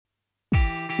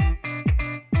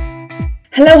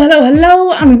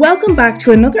Hello, and welcome back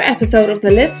to another episode of the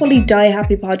Live Fully Die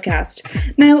Happy podcast.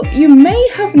 Now, you may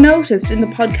have noticed in the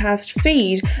podcast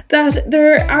feed that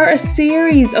there are a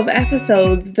series of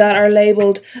episodes that are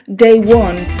labelled Day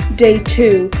 1, Day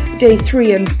 2, Day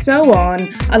 3, and so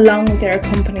on, along with their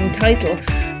accompanying title.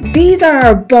 These are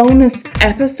our bonus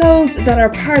episodes that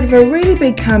are part of a really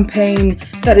big campaign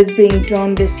that is being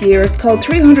done this year. It's called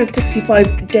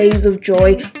 365 Days of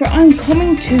Joy, where I'm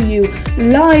coming to you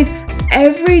live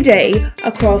every day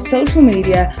across social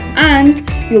media, and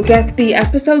you'll get the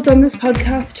episodes on this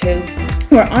podcast too,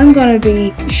 where I'm going to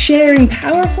be sharing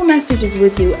powerful messages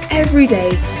with you every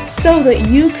day so that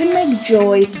you can make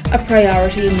joy a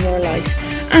priority in your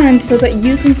life, and so that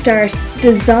you can start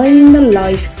designing the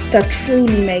life that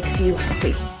truly makes you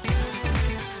happy.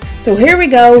 So here we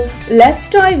go, let's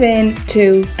dive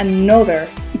into another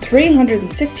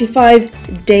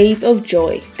 365 Days of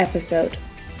Joy episode.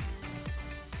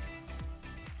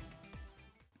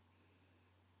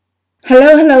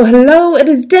 Hello. It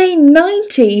is day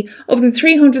 90 of the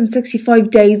 365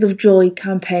 Days of Joy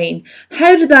campaign.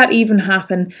 How did that even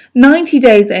happen? 90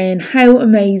 days in, how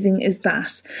amazing is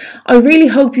that? I really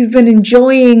hope you've been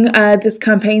enjoying this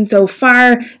campaign so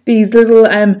far. These little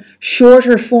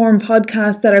shorter form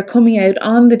podcasts that are coming out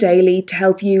on the daily to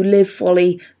help you live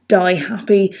fully, die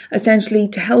happy, essentially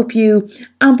to help you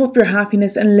amp up your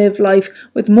happiness and live life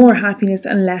with more happiness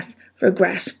and less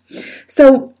regret.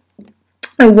 So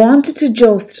I wanted to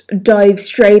just dive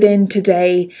straight in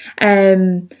today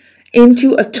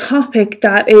into a topic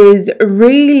that is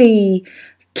really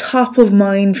top of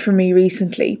mind for me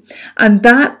recently, and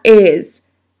that is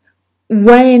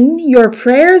when your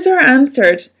prayers are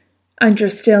answered and you're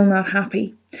still not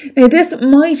happy. Now, this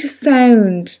might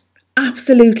sound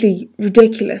absolutely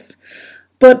ridiculous,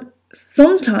 but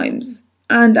sometimes,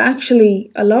 and actually,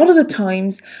 a lot of the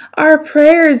times, our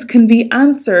prayers can be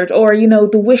answered, or,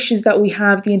 the wishes that we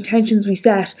have, the intentions we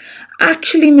set,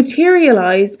 actually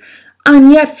materialize,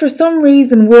 and yet for some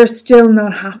reason we're still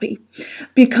not happy.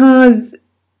 Because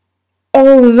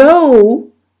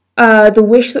although the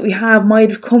wish that we have might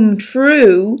have come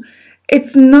true,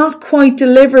 it's not quite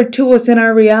delivered to us in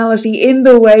our reality in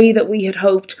the way that we had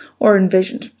hoped or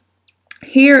envisioned.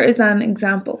 Here is an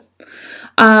example.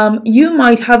 You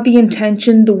might have the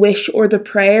intention, the wish, or the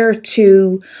prayer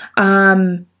to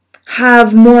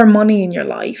have more money in your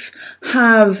life,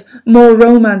 have more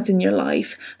romance in your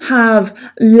life, have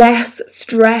less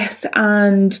stress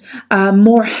and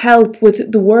more help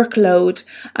with the workload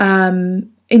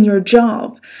in your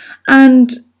job.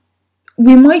 And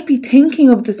we might be thinking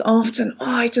of this often.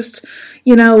 I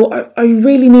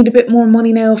really need a bit more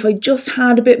money now. If I just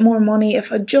had a bit more money,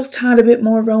 if I just had a bit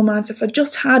more romance, if I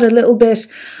just had a little bit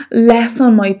less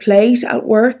on my plate at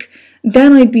work,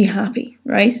 then I'd be happy,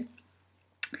 right?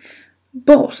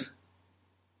 But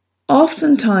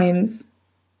oftentimes,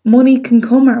 money can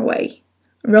come our way.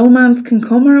 Romance can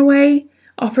come our way.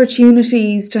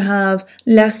 Opportunities to have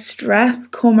less stress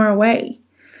come our way.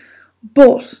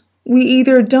 But we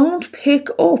either don't pick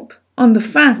up on the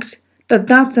fact that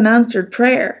that's an answered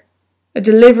prayer, a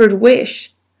delivered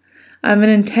wish, an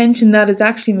intention that is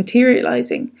actually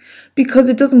materializing, because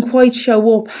it doesn't quite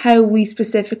show up how we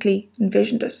specifically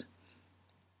envisioned it.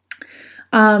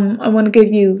 I want to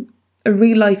give you a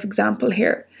real life example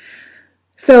here.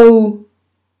 So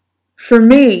for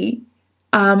me,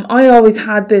 I always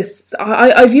had this,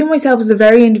 I view myself as a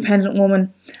very independent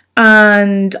woman,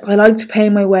 and I like to pay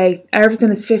my way. Everything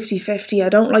is 50-50. I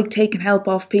don't like taking help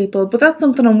off people, but that's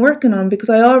something I'm working on, because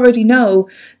I already know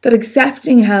that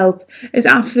accepting help is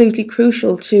absolutely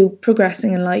crucial to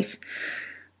progressing in life.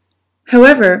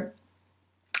 However,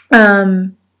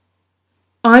 I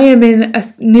am in a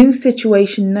new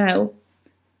situation now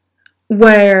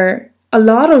where a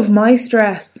lot of my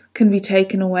stress can be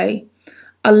taken away.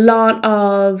 A lot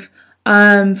of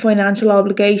financial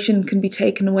obligation can be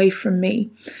taken away from me.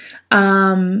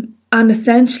 And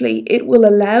essentially it will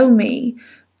allow me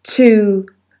to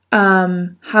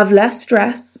have less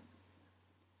stress,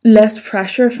 less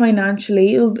pressure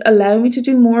financially. It will allow me to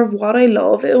do more of what I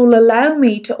love. It will allow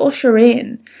me to usher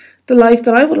in the life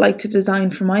that I would like to design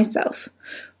for myself.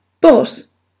 But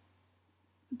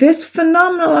this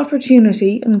phenomenal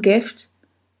opportunity and gift,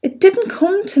 it didn't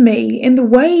come to me in the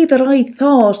way that I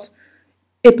thought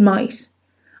it might.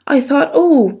 I thought,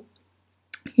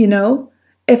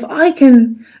 if I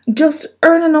can just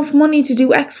earn enough money to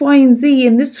do X, Y, and Z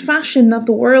in this fashion that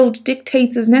the world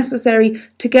dictates is necessary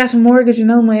to get a mortgage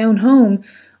and own my own home,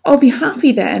 I'll be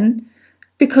happy then,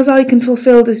 because I can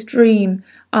fulfill this dream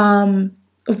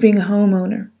of being a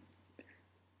homeowner.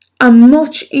 A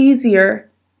much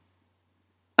easier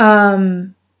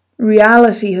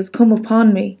reality has come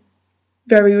upon me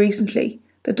very recently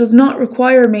that does not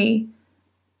require me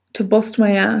to bust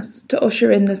my ass to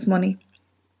usher in this money.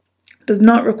 Does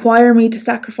not require me to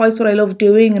sacrifice what I love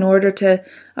doing in order to,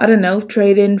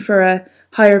 trade in for a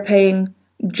higher paying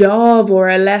job or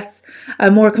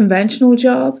a more conventional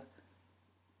job.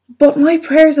 But my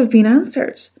prayers have been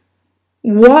answered.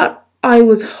 What I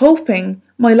was hoping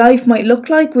my life might look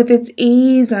like with its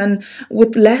ease and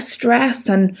with less stress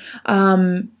and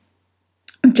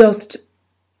just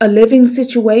a living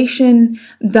situation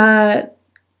that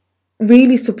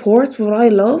really supports what I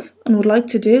love and would like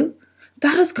to do,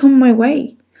 that has come my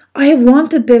way. I have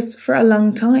wanted this for a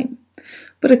long time,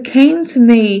 but it came to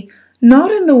me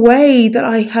not in the way that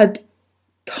I had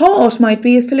thought might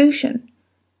be a solution.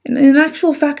 In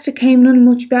actual fact, it came in a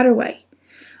much better way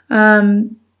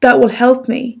that will help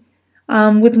me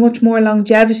with much more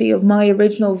longevity of my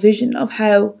original vision of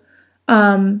how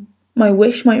my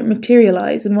wish might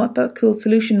materialize and what that cool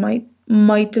solution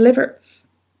might deliver.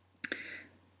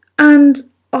 And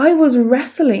I was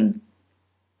wrestling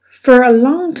for a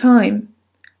long time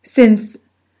since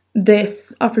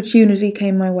this opportunity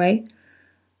came my way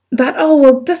that,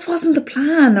 this wasn't the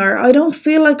plan, or I don't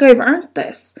feel like I've earned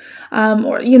this,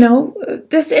 or,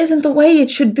 this isn't the way it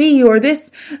should be, or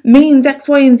this means X,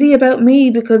 Y, and Z about me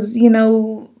because,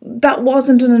 that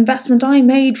wasn't an investment I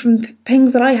made from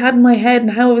things that I had in my head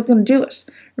and how I was going to do it,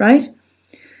 right?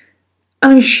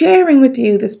 And I'm sharing with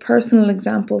you this personal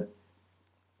example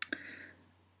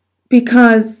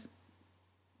because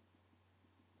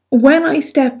when I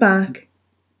step back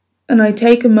and I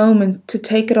take a moment to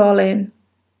take it all in,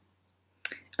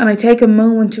 and I take a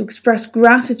moment to express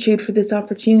gratitude for this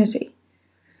opportunity,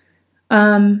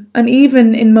 and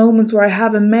even in moments where I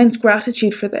have immense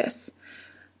gratitude for this,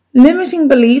 limiting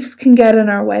beliefs can get in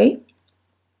our way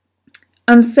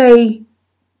and say,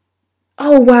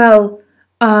 you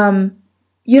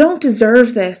don't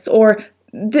deserve this, or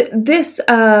this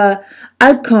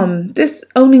outcome, this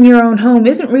owning your own home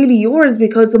isn't really yours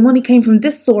because the money came from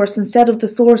this source instead of the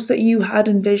source that you had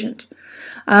envisioned.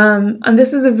 And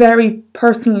this is a very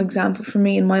personal example for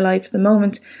me in my life at the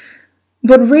moment.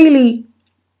 But really,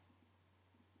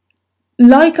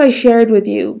 like I shared with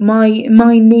you, my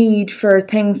need for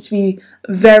things to be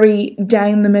very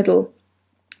down the middle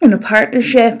in a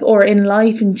partnership or in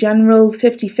life in general,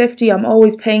 50-50, I'm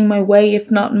always paying my way,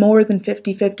 if not more than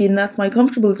 50-50, and that's my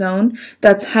comfortable zone.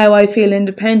 That's how I feel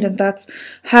independent. That's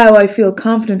how I feel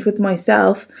confident with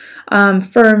myself,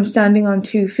 firm, standing on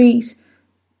 2 feet.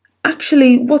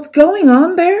 Actually, what's going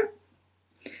on there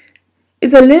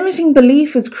is a limiting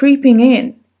belief is creeping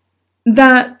in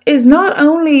that is not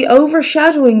only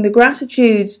overshadowing the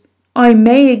gratitude I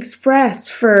may express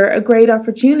for a great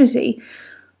opportunity,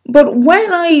 but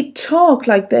when I talk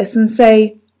like this and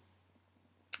say,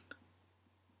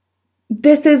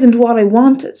 this isn't what I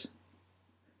wanted,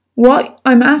 what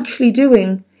I'm actually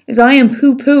doing is I am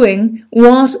poo-pooing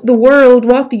what the world,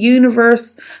 what the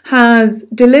universe has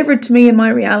delivered to me in my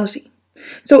reality.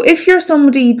 So if you're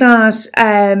somebody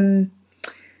that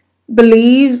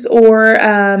believes or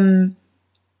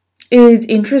is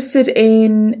interested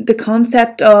in the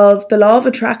concept of the law of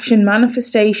attraction,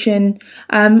 manifestation,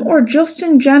 or just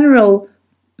in general,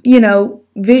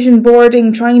 vision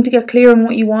boarding, trying to get clear on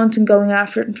what you want and going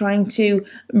after it and trying to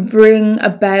bring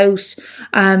about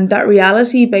that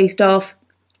reality based off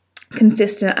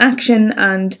consistent action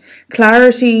and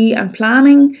clarity and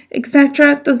planning,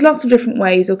 etc. There's lots of different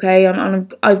ways, okay?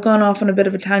 I've gone off on a bit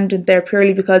of a tangent there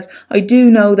purely because I do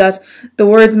know that the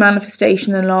words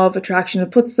manifestation and law of attraction,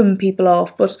 it puts some people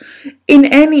off, but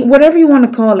in whatever you want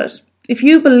to call it, if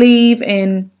you believe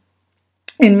in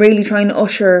really trying to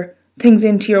usher things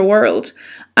into your world,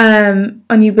 and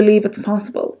you believe it's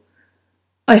possible,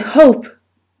 I hope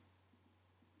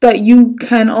that you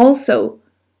can also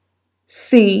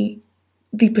see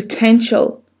the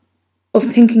potential of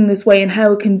thinking this way and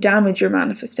how it can damage your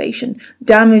manifestation,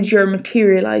 damage your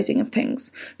materializing of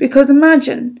things. Because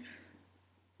imagine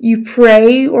you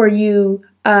pray or you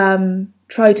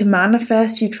try to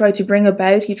manifest, you try to bring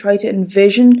about, you try to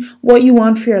envision what you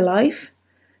want for your life.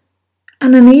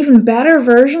 And an even better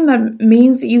version that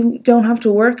means that you don't have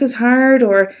to work as hard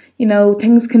or,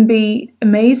 things can be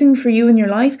amazing for you in your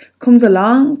life comes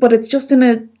along, but it's just in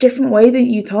a different way than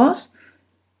you thought.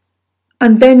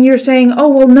 And then you're saying,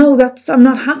 no, I'm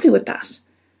not happy with that.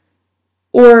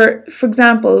 Or, for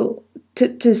example,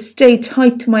 to stay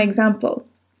tight to my example,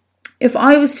 if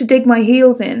I was to dig my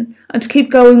heels in and to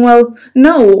keep going,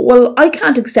 I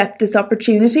can't accept this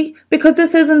opportunity because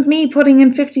this isn't me putting in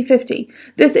 50-50.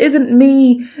 This isn't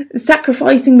me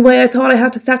sacrificing the way I thought I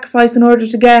had to sacrifice in order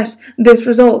to get this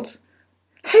result.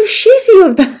 How shitty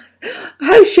of that,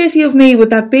 how shitty of me would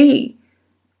that be?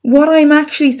 What I'm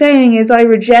actually saying is I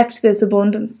reject this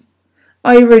abundance.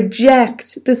 I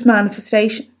reject this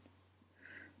manifestation.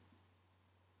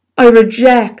 I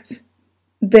reject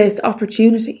this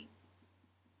opportunity.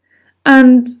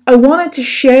 And I wanted to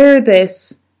share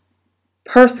this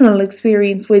personal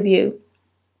experience with you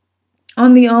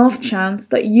on the off chance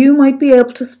that you might be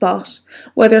able to spot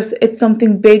whether it's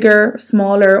something bigger,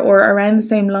 smaller, or around the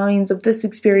same lines of this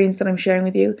experience that I'm sharing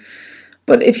with you.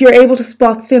 But if you're able to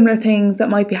spot similar things that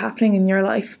might be happening in your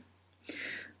life,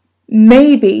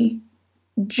 maybe,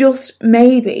 just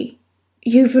maybe,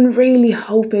 you've been really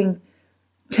hoping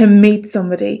to meet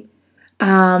somebody,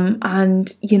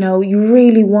 and you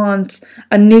really want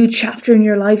a new chapter in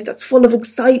your life that's full of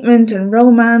excitement and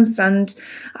romance and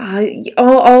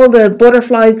all the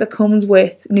butterflies that comes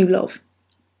with new love.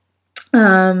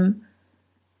 And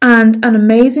an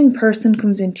amazing person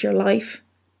comes into your life,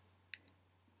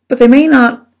 but they may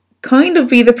not kind of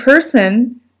be the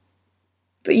person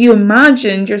that you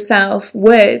imagined yourself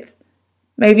with.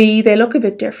 Maybe they look a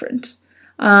bit different.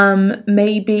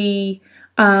 Maybe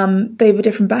they have a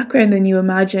different background than you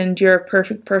imagined your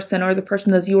perfect person or the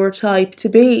person that's your type to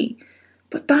be.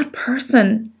 But that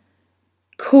person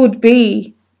could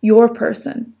be your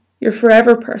person, your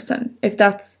forever person, if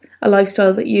that's a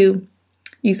lifestyle that you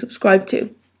subscribe to.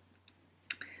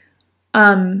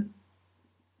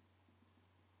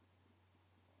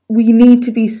 We need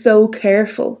to be so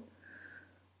careful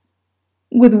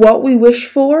with what we wish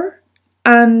for,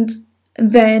 and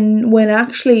then when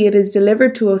actually it is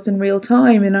delivered to us in real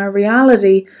time, in our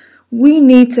reality, we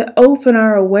need to open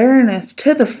our awareness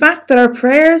to the fact that our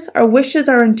prayers, our wishes,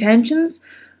 our intentions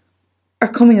are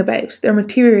coming about. They're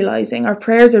materializing. Our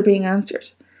prayers are being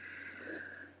answered.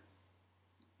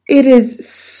 It is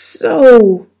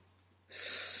so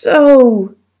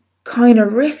kind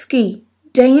of risky,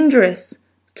 dangerous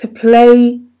to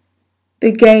play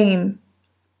the game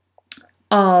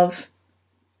of,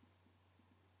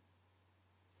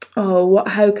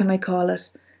 how can I call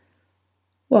it?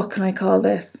 What can I call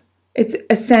this? It's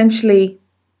essentially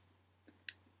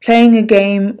playing a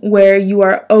game where you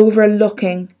are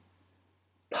overlooking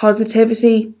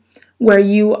positivity, where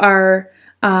you are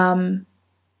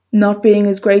not being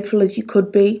as grateful as you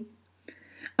could be,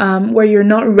 where you're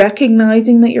not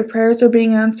recognizing that your prayers are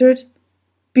being answered.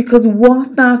 Because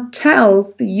what that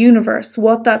tells the universe,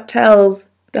 what that tells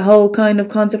the whole kind of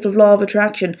concept of law of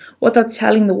attraction, what that's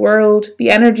telling the world, the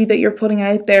energy that you're putting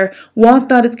out there, what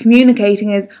that is communicating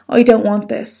is, I don't want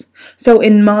this. So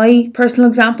in my personal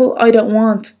example, I don't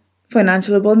want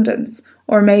financial abundance.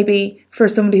 Or maybe for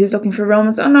somebody who's looking for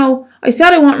romance, oh no, I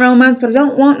said I want romance, but I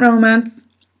don't want romance.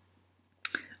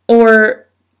 Or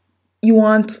you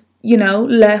want,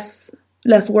 less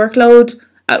workload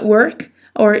at work,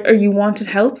 or you wanted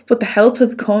help, but the help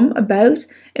has come about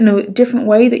in a different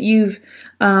way that you've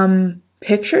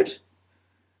pictured.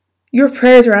 Your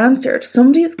prayers are answered.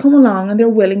 Somebody has come along and they're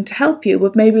willing to help you,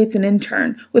 but maybe it's an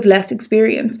intern with less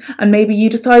experience, and maybe you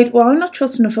decide, well, I'm not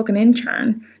trusting a fucking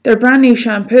intern. They're brand new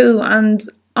shampoo, and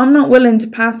I'm not willing to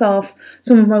pass off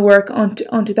some of my work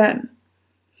onto them.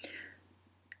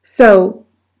 So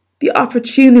the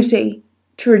opportunity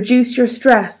to reduce your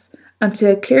stress and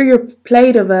to clear your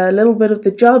plate of a little bit of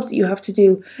the jobs that you have to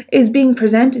do is being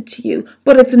presented to you,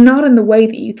 but it's not in the way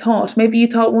that you thought. Maybe you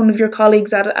thought one of your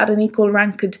colleagues at an equal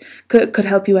rank could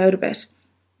help you out a bit.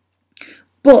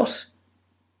 But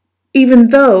even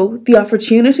though the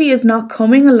opportunity is not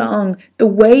coming along the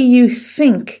way you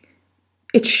think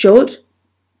it should,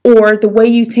 or the way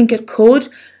you think it could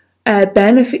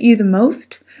benefit you the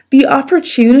most, the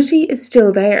opportunity is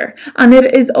still there, and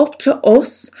it is up to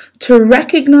us to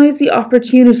recognize the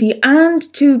opportunity and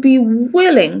to be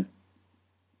willing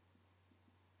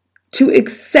to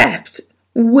accept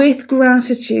with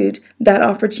gratitude that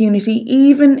opportunity,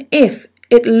 even if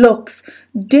it looks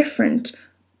different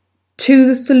to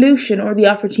the solution or the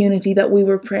opportunity that we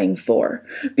were praying for.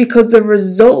 Because the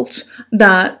result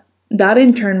that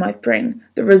intern might bring,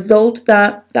 the result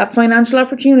that financial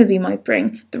opportunity might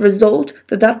bring, the result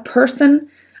that person,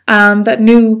 that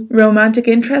new romantic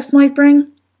interest might bring,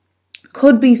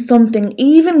 could be something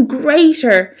even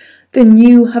greater than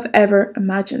you have ever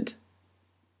imagined.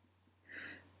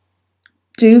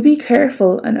 Do be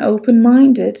careful and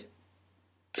open-minded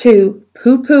to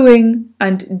poo-pooing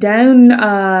and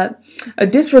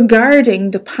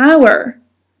disregarding the power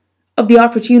of the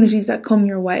opportunities that come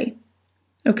your way.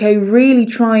 Okay, really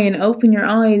try and open your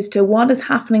eyes to what is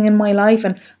happening in my life,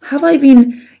 and have I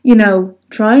been,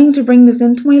 trying to bring this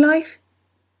into my life?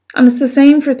 And it's the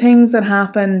same for things that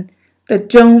happen that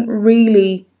don't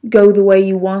really go the way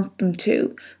you want them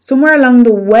to. Somewhere along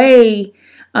the way,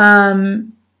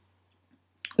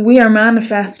 we are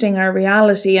manifesting our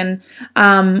reality. And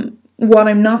what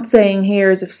I'm not saying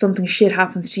here is if something shit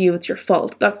happens to you, it's your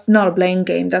fault. That's not a blame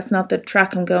game. That's not the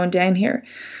track I'm going down here.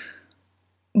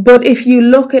 But if you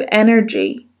look at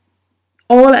energy,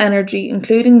 all energy,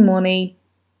 including money,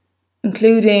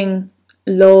 including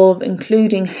love,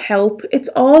 including help, it's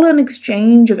all an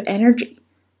exchange of energy.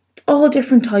 It's all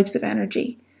different types of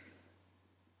energy.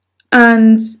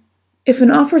 And if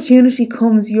an opportunity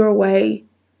comes your way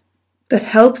that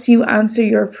helps you answer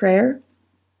your prayer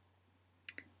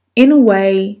in a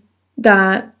way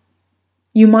that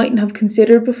you mightn't have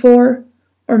considered before,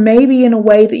 or maybe in a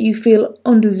way that you feel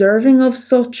undeserving of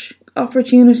such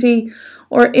opportunity,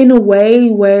 or in a way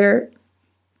where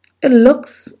it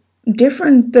looks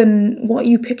different than what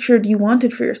you pictured you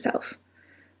wanted for yourself,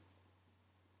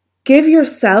 give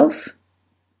yourself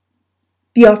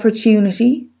the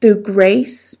opportunity, the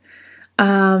grace,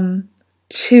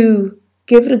 to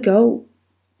give it a go,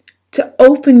 to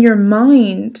open your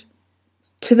mind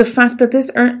to the fact that this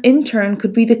intern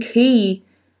could be the key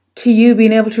to you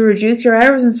being able to reduce your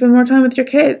hours and spend more time with your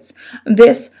kids.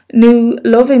 This new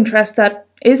love interest that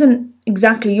isn't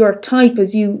exactly your type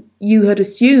as you had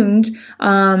assumed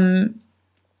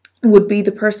would be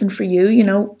the person for you. You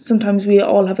know, sometimes we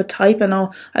all have a type, and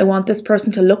I want this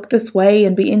person to look this way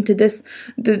and be into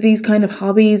these kind of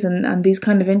hobbies and these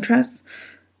kind of interests.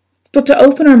 But to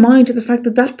open our mind to the fact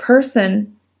that that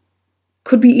person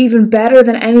could be even better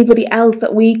than anybody else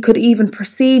that we could even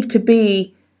perceive to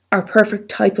be our perfect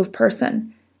type of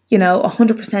person,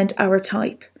 100% our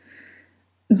type.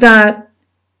 That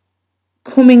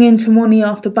coming into money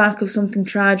off the back of something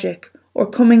tragic, or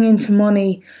coming into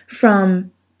money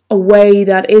from a way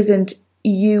that isn't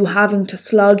you having to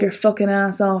slog your fucking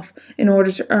ass off in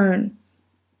order to earn.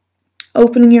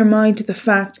 Opening your mind to the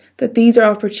fact that these are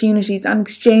opportunities and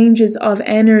exchanges of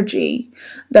energy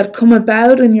that come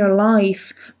about in your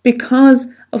life because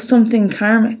of something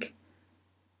karmic.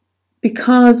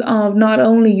 Because of not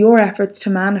only your efforts to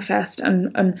manifest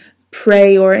and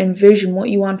pray or envision what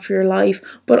you want for your life,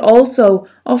 but also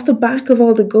off the back of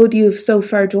all the good you've so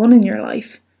far done in your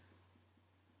life.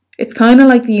 It's kind of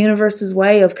like the universe's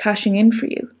way of cashing in for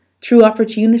you through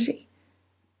opportunity.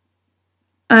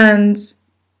 And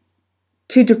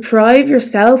to deprive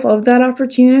yourself of that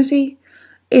opportunity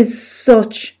is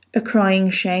such a crying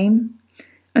shame.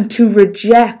 And to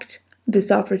reject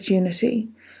this opportunity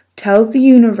tells the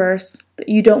universe that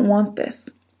you don't want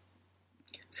this.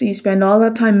 So you spend all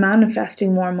that time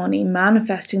manifesting more money,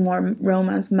 manifesting more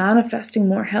romance, manifesting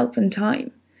more help and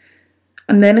time.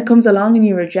 And then it comes along and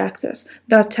you reject it.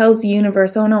 That tells the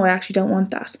universe, oh no, I actually don't want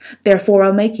that. Therefore,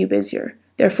 I'll make you busier.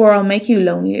 Therefore, I'll make you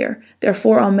lonelier.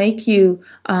 Therefore, I'll make you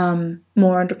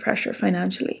more under pressure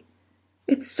financially.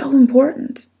 It's so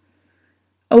important.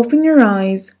 Open your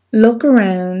eyes, look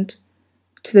around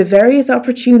to the various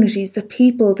opportunities, the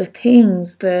people, the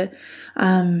things, the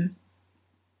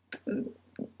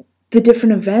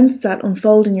different events that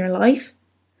unfold in your life,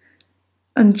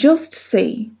 and just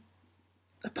see,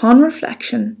 upon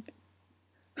reflection,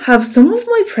 have some of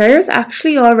my prayers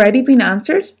actually already been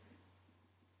answered?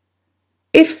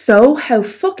 If so, how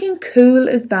fucking cool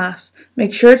is that?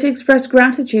 Make sure to express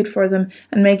gratitude for them,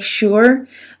 and make sure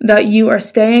that you are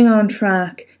staying on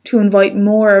track to invite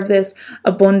more of this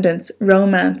abundance,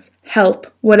 romance, help,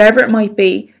 whatever it might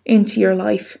be, into your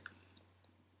life.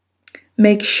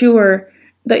 Make sure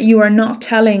that you are not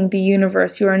telling the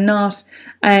universe, you are not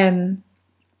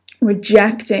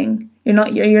rejecting,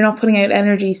 you're not putting out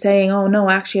energy saying, oh no,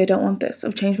 actually I don't want this,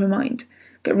 I've changed my mind.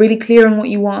 Get really clear on what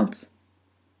you want.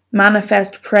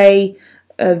 Manifest, pray,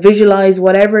 visualize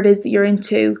whatever it is that you're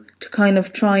into to kind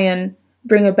of try and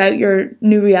bring about your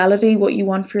new reality, what you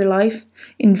want for your life.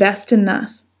 Invest in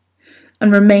that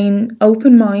and remain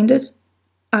open-minded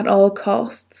at all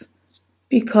costs,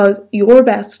 because your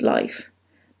best life,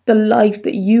 the life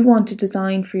that you want to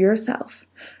design for yourself,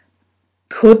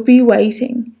 could be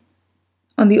waiting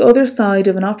on the other side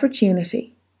of an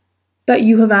opportunity that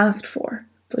you have asked for,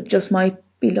 but just might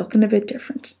be looking a bit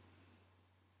different.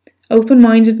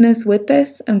 Open-mindedness with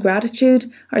this and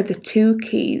gratitude are the two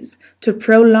keys to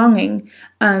prolonging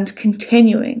and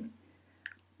continuing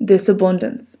this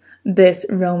abundance, this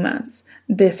romance,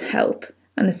 this help,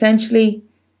 and essentially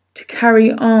to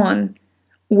carry on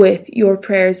with your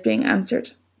prayers being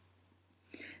answered.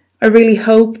 I really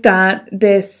hope that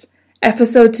this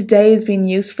episode today has been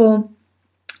useful.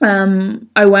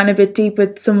 I went a bit deep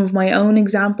with some of my own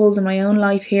examples in my own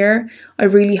life here. I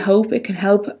really hope it can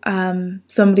help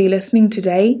somebody listening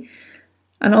today.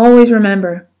 And always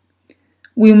remember,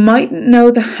 We mightn't know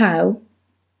the how,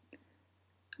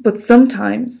 but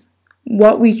sometimes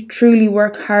what we truly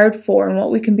work hard for and what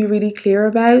we can be really clear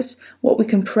about, what we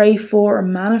can pray for or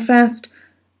manifest,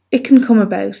 it can come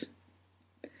about.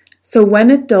 So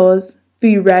when it does,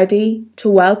 be ready to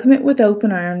welcome it with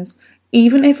open arms,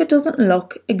 even if it doesn't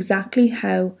look exactly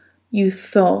how you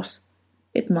thought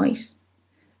it might.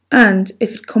 And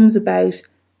if it comes about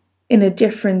in a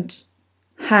different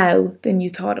how than you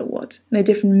thought it would, in a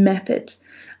different method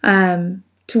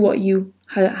to what you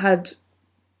had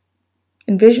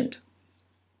envisioned.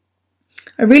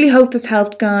 I really hope this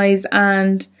helped, guys,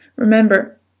 and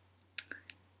remember,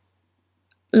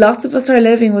 lots of us are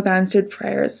living with answered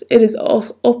prayers. It is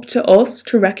up to us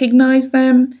to recognise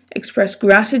them, express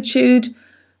gratitude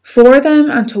for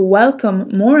them, and to welcome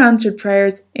more answered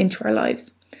prayers into our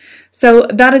lives. So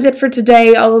that is it for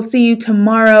today. I will see you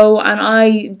tomorrow, and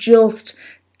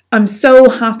I'm so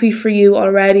happy for you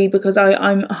already, because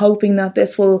I'm hoping that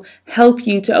this will help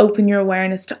you to open your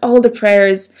awareness to all the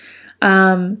prayers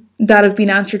that have been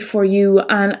answered for you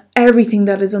and everything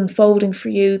that is unfolding for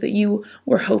you that you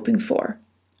were hoping for.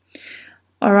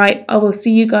 All right, I will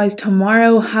see you guys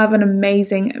tomorrow. Have an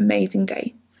amazing, amazing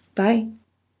day. Bye.